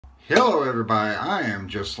Hello everybody, I am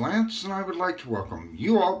Just Lance and I would like to welcome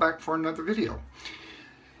you all back for another video.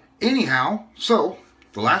 Anyhow, so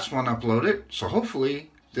the last one uploaded, so hopefully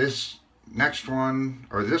this next one,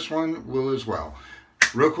 or this one will as well.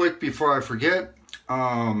 Real quick before I forget,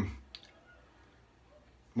 when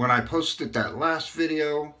I posted that last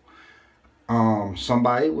video,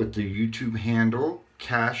 somebody with the YouTube handle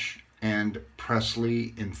Cash and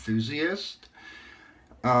Presley Enthusiast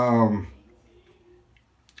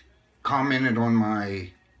commented on my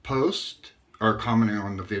post, or commented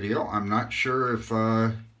on the video. I'm not sure if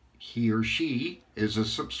he or she is a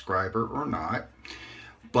subscriber or not,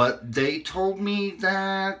 but they told me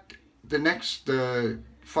that the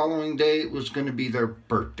following day was going to be their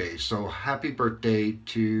birthday. So happy birthday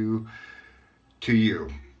to you.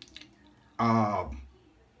 I'm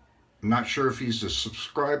not sure if he's a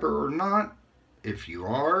subscriber or not. If you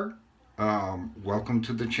are, welcome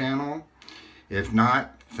to the channel. If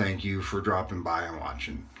not, thank you for dropping by and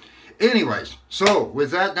watching. Anyways, so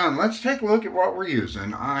with that done, let's take a look at what we're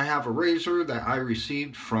using. I have a razor that I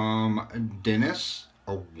received from Dennis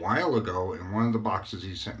a while ago in one of the boxes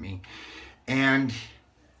he sent me, and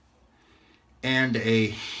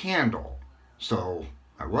a handle. So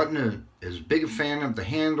I wasn't as big a fan of the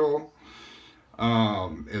handle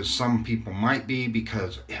as some people might be,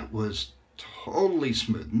 because it was totally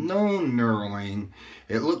smooth, no knurling.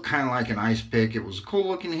 It looked kind of like an ice pick. It was a cool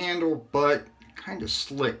looking handle, but kind of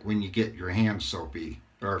slick when you get your hands soapy,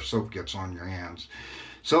 or soap gets on your hands.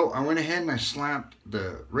 So I went ahead and I slapped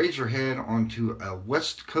the razor head onto a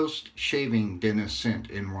West Coast shaving Dennis sent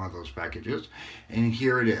in one of those packages, and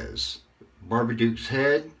here it is, Barbedeaux's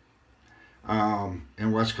head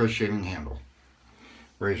and West Coast shaving handle,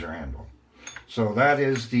 razor handle. So that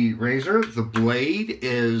is the razor. The blade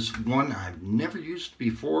is one I've never used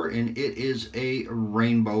before, and it is a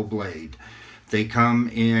rainbow blade. They come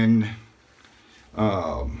in,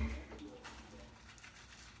 they're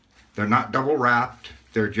not double wrapped.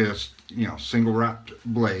 They're just, single wrapped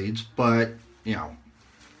blades, but,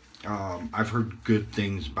 I've heard good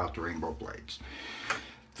things about the rainbow blades.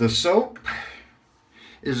 The soap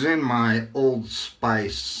is in my Old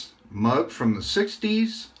Spice mug from the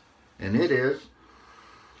 60s. And it is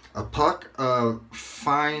a puck of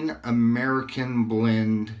fine American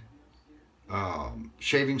blend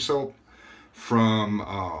shaving soap from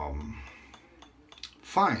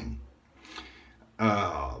Fine.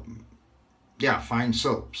 Fine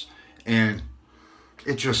soaps. And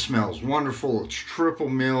it just smells wonderful. It's triple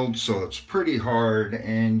milled, so it's pretty hard,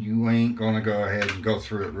 and you ain't gonna go ahead and go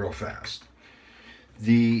through it real fast.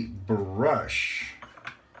 The brush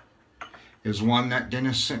is one that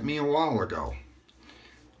Dennis sent me a while ago,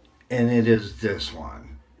 and it is this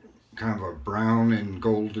one, kind of a brown and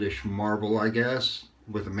goldish marble, I guess,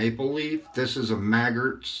 with a maple leaf. This is a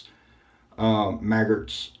Maggart's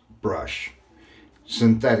brush,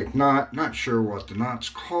 synthetic knot. Not sure what the knot's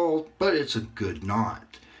called, but it's a good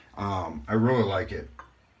knot. I really like it.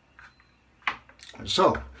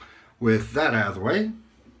 So with that out of the way,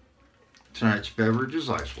 tonight's beverage is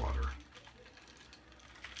ice water.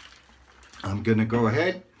 I'm going to go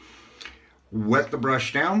ahead, wet the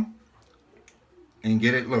brush down, and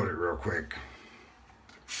get it loaded real quick.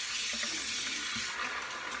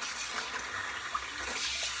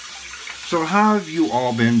 So how have you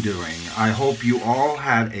all been doing? I hope you all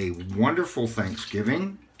had a wonderful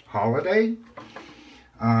Thanksgiving holiday.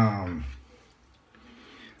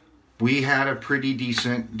 We had a pretty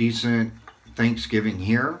decent Thanksgiving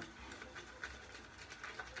here.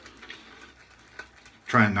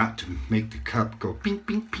 Trying not to make the cup go pink,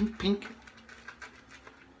 pink, pink, pink.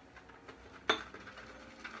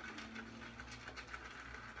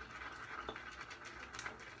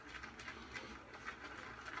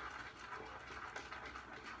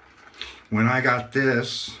 When I got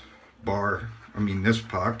this this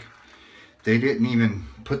puck, they didn't even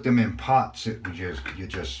put them in pots. You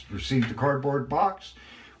just received the cardboard box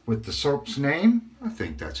with the soap's name. I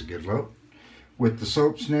think that's a good load. With the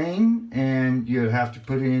soap's name, and you'd have to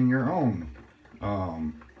put it in your own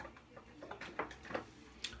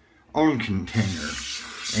container,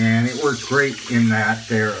 and it worked great in that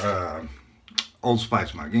their Old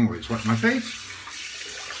Spice mug. Anyways, wet my face.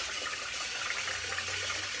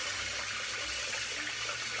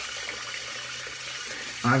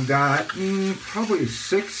 I've got probably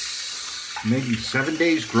 6, maybe 7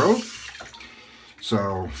 days growth,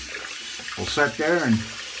 so we'll set there. And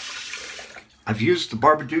I've used the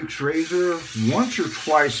Barbedeaux razor once or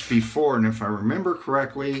twice before, and if I remember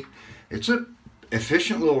correctly, it's an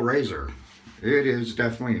efficient little razor. It is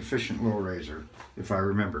definitely an efficient little razor, if I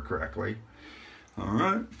remember correctly. All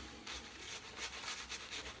right.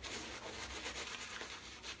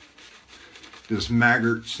 This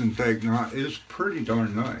Maggart synthetic knot is pretty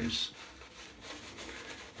darn nice.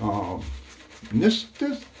 And this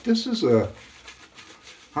is a,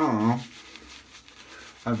 I don't know,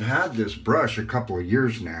 I've had this brush a couple of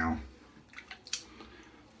years now.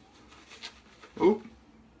 Oh,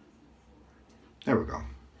 there we go.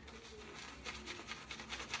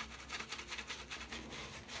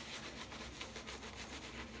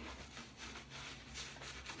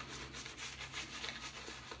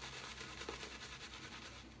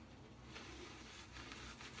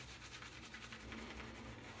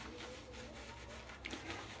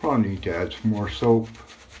 Probably need to add some more soap.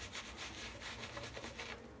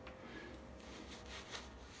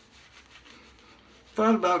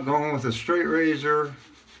 Thought about going with a straight razor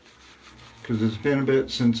because it's been a bit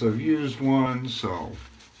since I've used one, so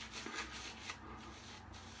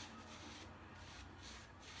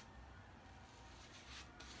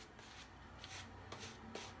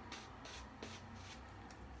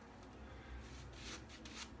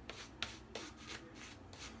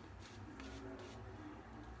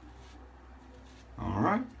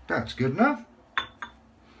alright, that's good enough.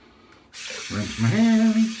 Rinse my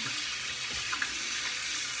hands.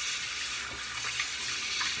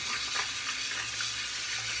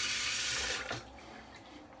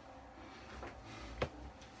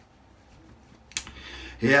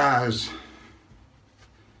 Yeah, I was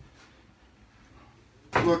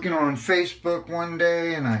looking on Facebook one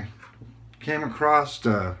day and I came across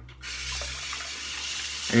a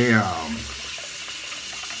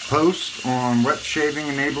post on Wet Shaving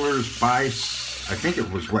Enablers by, I think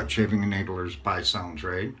it was Wet Shaving Enablers by Sound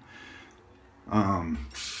Trade.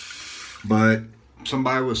 But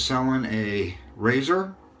somebody was selling a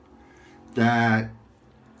razor that,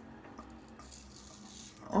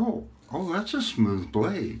 oh, that's a smooth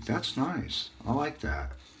blade. That's nice. I like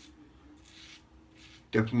that.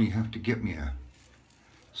 Definitely have to get me a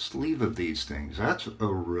sleeve of these things. That's a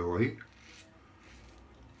really,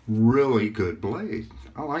 really good blade.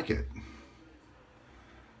 I like it.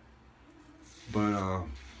 But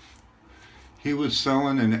he was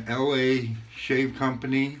selling an LA shave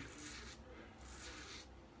company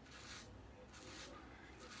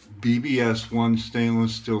BBS1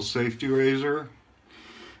 stainless steel safety razor,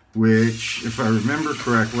 which, if I remember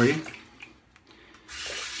correctly, in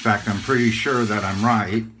fact, I'm pretty sure that I'm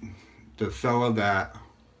right, the fella that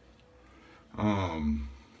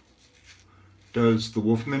does the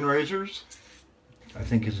Wolfman razors, I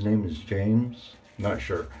think his name is James, not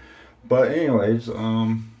sure, but anyways,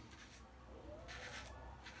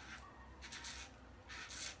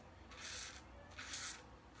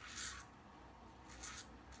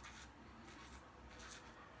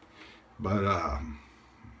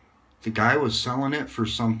 the guy was selling it for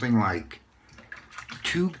something like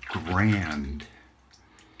 $2,000,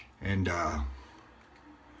 and I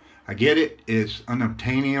get it, it's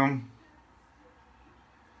unobtainium,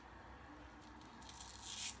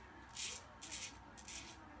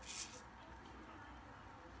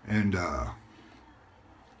 and the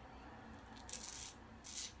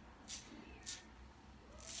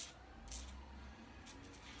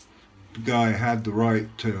guy had the right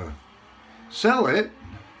to sell it.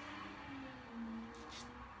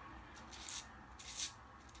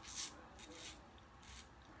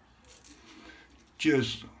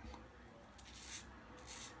 Just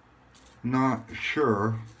not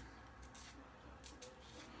sure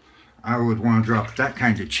I would want to drop that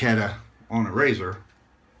kind of cheddar on a razor.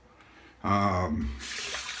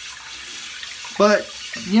 But,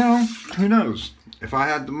 you know, who knows? If I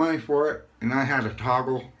had the money for it and I had a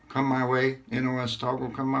toggle come my way, NOS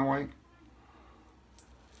toggle come my way,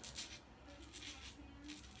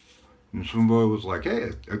 and somebody was like,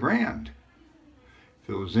 hey, $1,000. If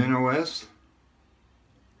it was NOS,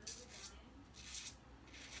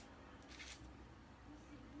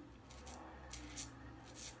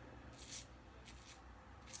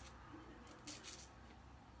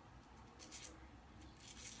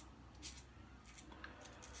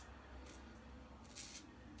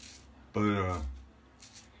 but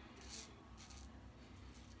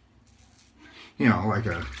you know, like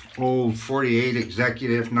a old 48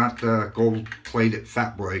 executive, not the gold plated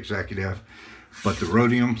fat boy executive, but the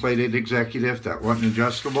rhodium plated executive that wasn't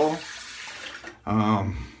adjustable.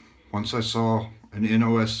 Once I saw an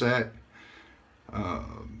NOS set,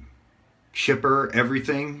 shipper,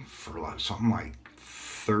 everything for like something like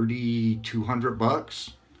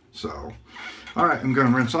 $3,200. So, all right, I'm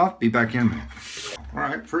gonna rinse off, be back in a minute. All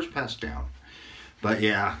right, first pass down. But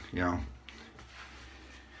yeah, you know,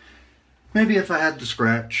 maybe if I had the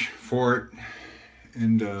scratch for it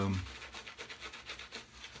and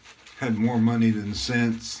had more money than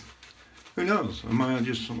sense, who knows? I might have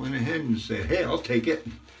just went ahead and said, hey, I'll take it.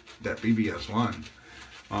 That BBS line.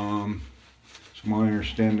 From what I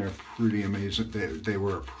understand, they're pretty amazing. They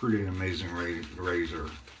were a pretty amazing razor.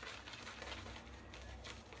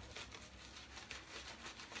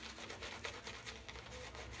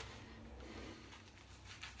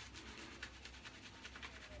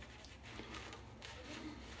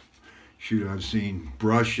 Shoot, I've seen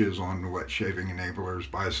brushes on the wet shaving enablers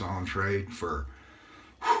buy, sell, and trade for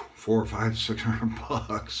 $400, $500,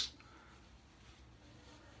 $600.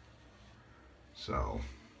 So,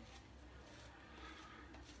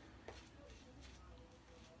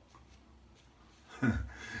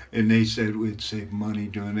 and they said we'd save money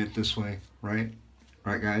doing it this way, right?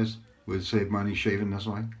 Right, guys? We'd save money shaving this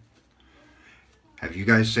way. Have you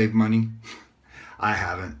guys saved money? I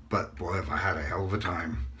haven't, but boy, have I had a hell of a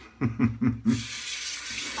time.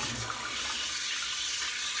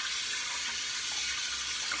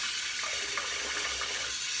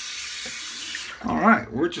 All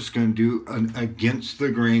right, we're just going to do an against the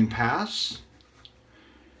grain pass.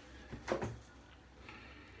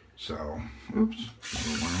 So, oops,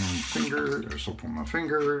 there's soap on my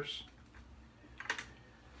fingers.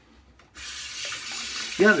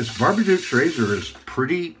 Yeah, this Barbedeaux razor is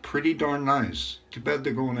pretty darn nice. Too bad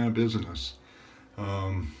they're going out of business.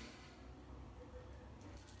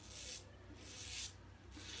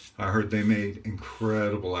 I heard they made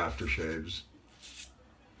incredible aftershaves.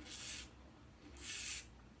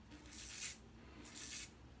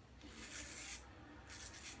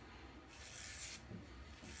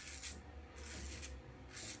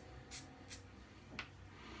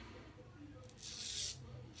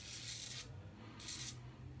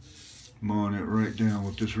 Mowing it right down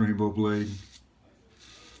with this rainbow blade.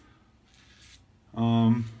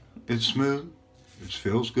 It's smooth. It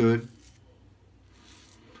feels good.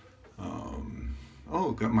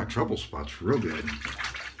 Oh, got my trouble spots real good.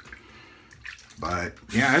 But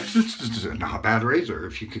yeah, it's not a bad razor.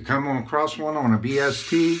 If you could come across one on a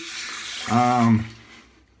BST, I'm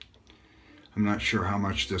not sure how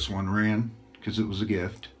much this one ran because it was a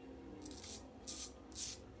gift.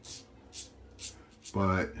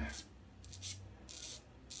 But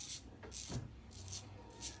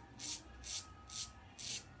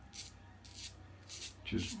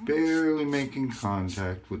just barely making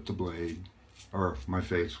contact with the blade, or my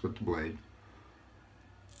face with the blade.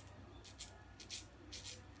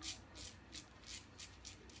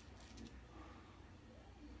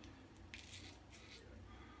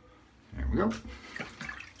 There we go.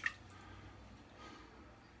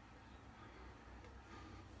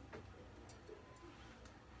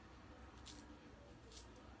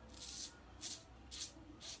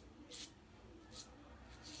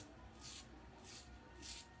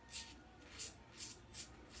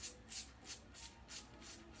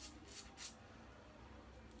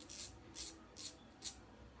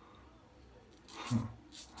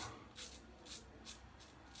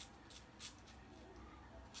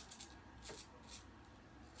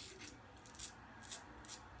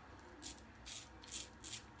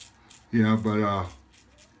 Yeah, but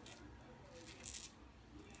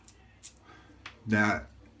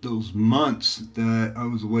those months that I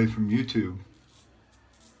was away from YouTube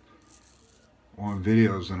on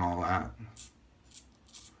videos and all that,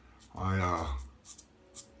 I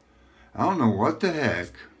don't know what the heck,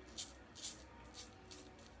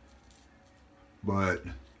 but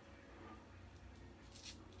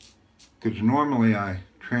because normally I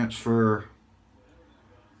transfer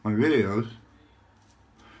my videos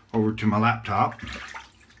over to my laptop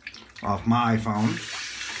off my iPhone,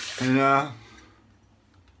 and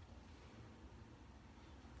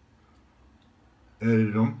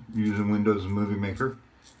edit them using Windows Movie Maker,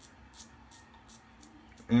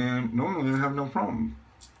 and normally I have no problem.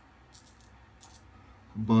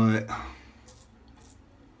 But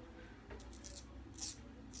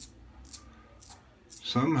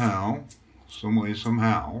somehow,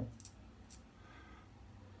 somehow,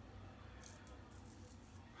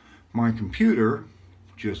 my computer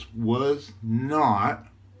just was not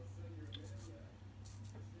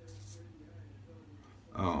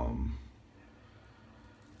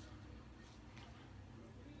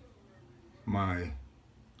my,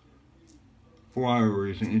 for whatever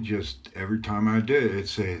reason, it just, every time I did it, it'd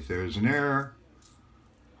say there's an error,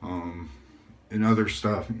 and other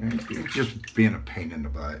stuff. It's just being a pain in the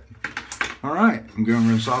butt. All right, I'm going to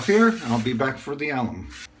rinse off here. I'll be back for the alum.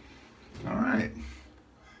 All right,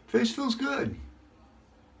 face feels good.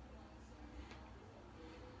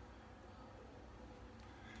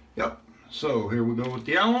 Yep, so here we go with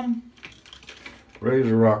the alum.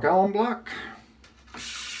 Razor Rock alum block.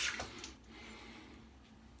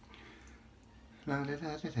 La, da,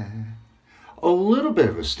 da, da, da. A little bit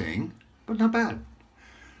of a sting, but not bad.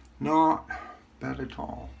 Not bad at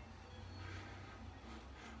all.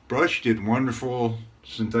 Brush did wonderful.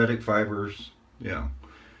 Synthetic fibers. Yeah.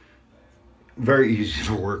 Very easy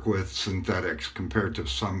to work with synthetics compared to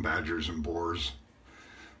some badgers and boars.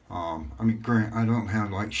 I mean, grant I don't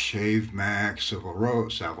have like Shave Max, Savile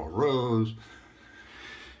Rose,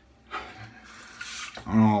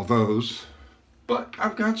 and all those, but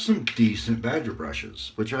I've got some decent badger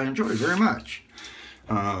brushes, which I enjoy very much.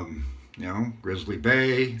 You know, Grizzly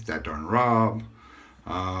Bay, That Darn Rob,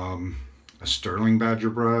 a Sterling badger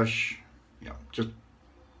brush, you know, just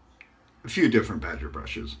a few different badger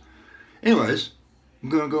brushes. Anyways, I'm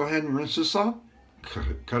going to go ahead and rinse this off,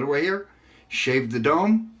 cut away here, shave the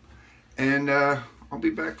dome, and I'll be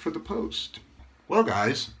back for the post. Well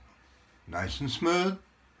guys, nice and smooth.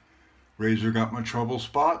 Razor got my trouble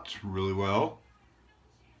spots really well.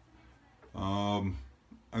 I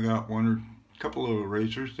got one or a couple of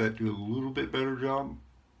razors that do a little bit better job,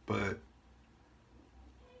 but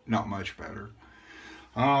not much better.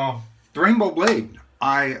 The Rainbow Blade,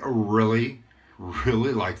 I really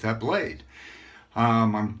like that blade.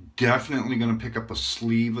 I'm definitely going to pick up a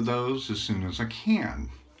sleeve of those as soon as I can.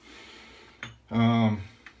 The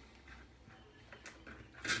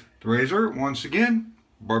razor, once again,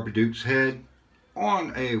 Barbedeaux head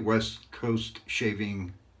on a West Coast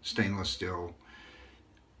shaving stainless steel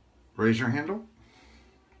razor handle.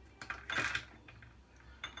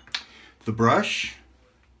 The brush,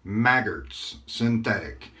 Maggart's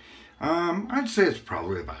synthetic. I'd say it's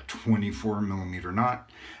probably about 24 millimeter knot.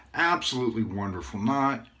 Absolutely wonderful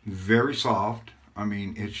knot, very soft. I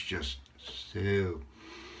mean, it's just so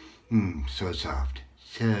soft,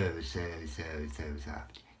 so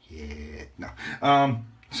soft. Yeah, no.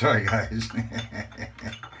 Sorry guys.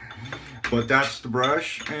 But that's the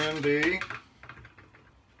brush, and the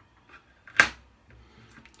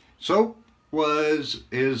soap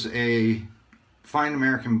is a Fine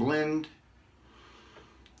American Blend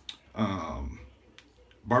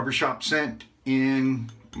barbershop scent in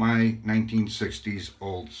my 1960s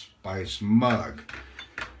Old Spice mug.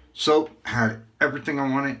 Soap had everything I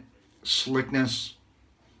wanted: slickness,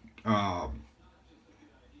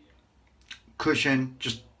 cushion,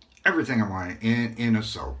 just everything I wanted in a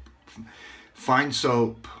soap. Fine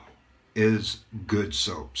soap is good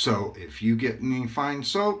soap. So if you get any fine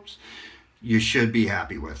soaps, you should be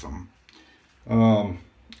happy with them. And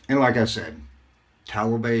like I said,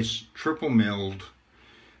 tallow base, triple milled.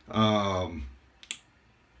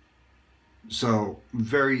 So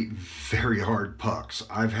very hard pucks.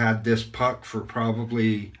 I've had this puck for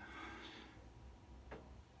probably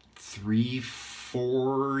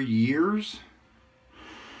 3-4 years.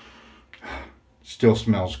 Still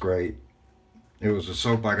smells great. It was a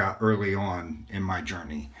soap I got early on in my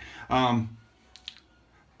journey.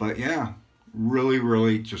 But yeah, really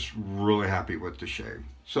happy with the shave.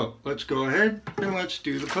 So let's go ahead and let's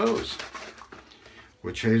do the pose.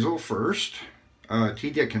 Witch hazel first. T.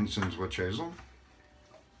 Dickinson's witch hazel.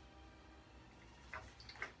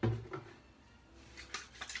 A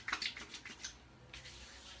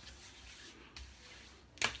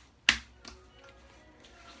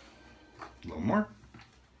little more.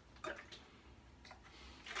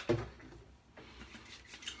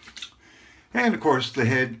 And of course the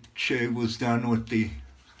head shave was done with the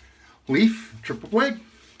Leaf triple blade.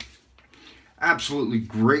 Absolutely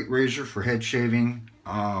great razor for head shaving.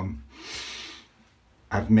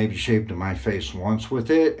 I've maybe shaved my face once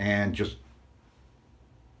with it and just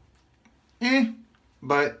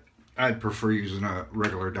but I'd prefer using a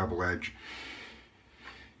regular double edge.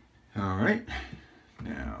 All right,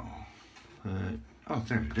 now oh,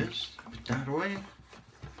 there it is. Put that away.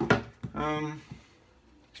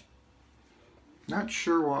 Not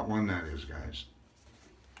sure what one that is, guys,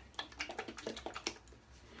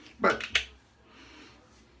 but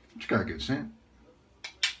it's got a good scent.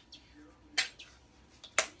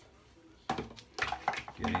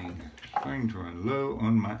 Trying to run low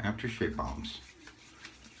on my aftershave bombs.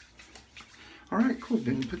 All right, cool.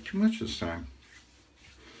 Didn't put too much this time.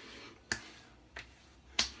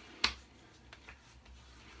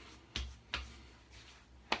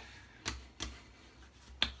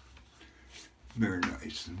 Very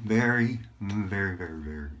nice. Very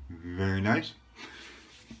nice.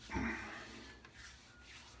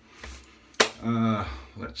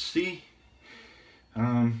 Let's see.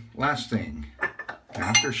 Last thing.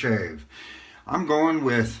 Aftershave. I'm going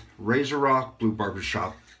with Razor Rock Blue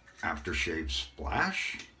Barbershop Aftershave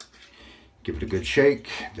Splash. Give it a good shake.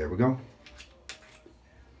 There we go.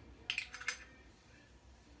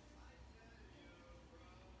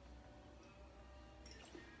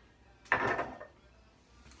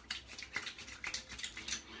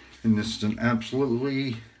 And this is an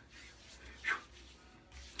absolutely,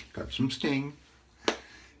 got some sting.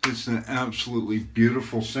 It's an absolutely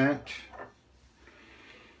beautiful scent.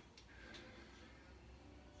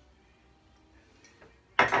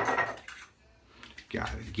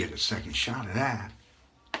 Gotta get a second shot of that.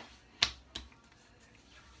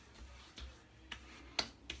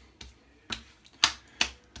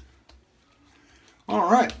 All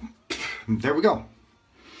right, there we go.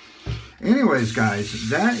 Anyways, guys,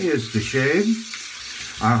 that is the shade.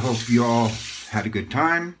 I hope you all had a good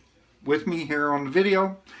time with me here on the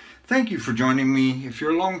video. Thank you for joining me. If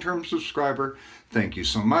you're a long-term subscriber, thank you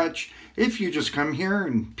so much. If you just come here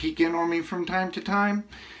and peek in on me from time to time,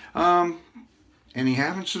 and you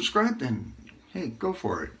haven't subscribed, then hey, go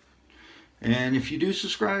for it. And if you do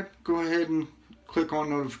subscribe, go ahead and click on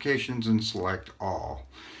notifications and select all.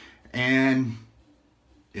 And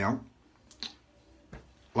you know,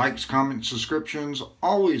 likes, comments, subscriptions,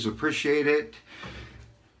 always appreciate it.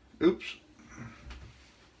 Oops.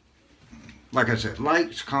 Like I said,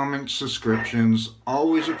 likes, comments, subscriptions,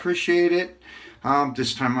 always appreciate it.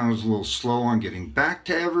 This time I was a little slow on getting back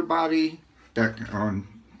to everybody,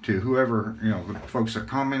 to whoever, you know, the folks that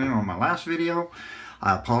commented on my last video.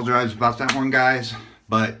 I apologize about that one, guys,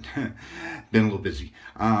 but been a little busy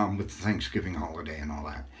with the Thanksgiving holiday and all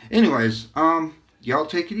that. Anyways, y'all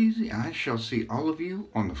take it easy. I shall see all of you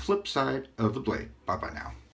on the flip side of the blade. Bye-bye now.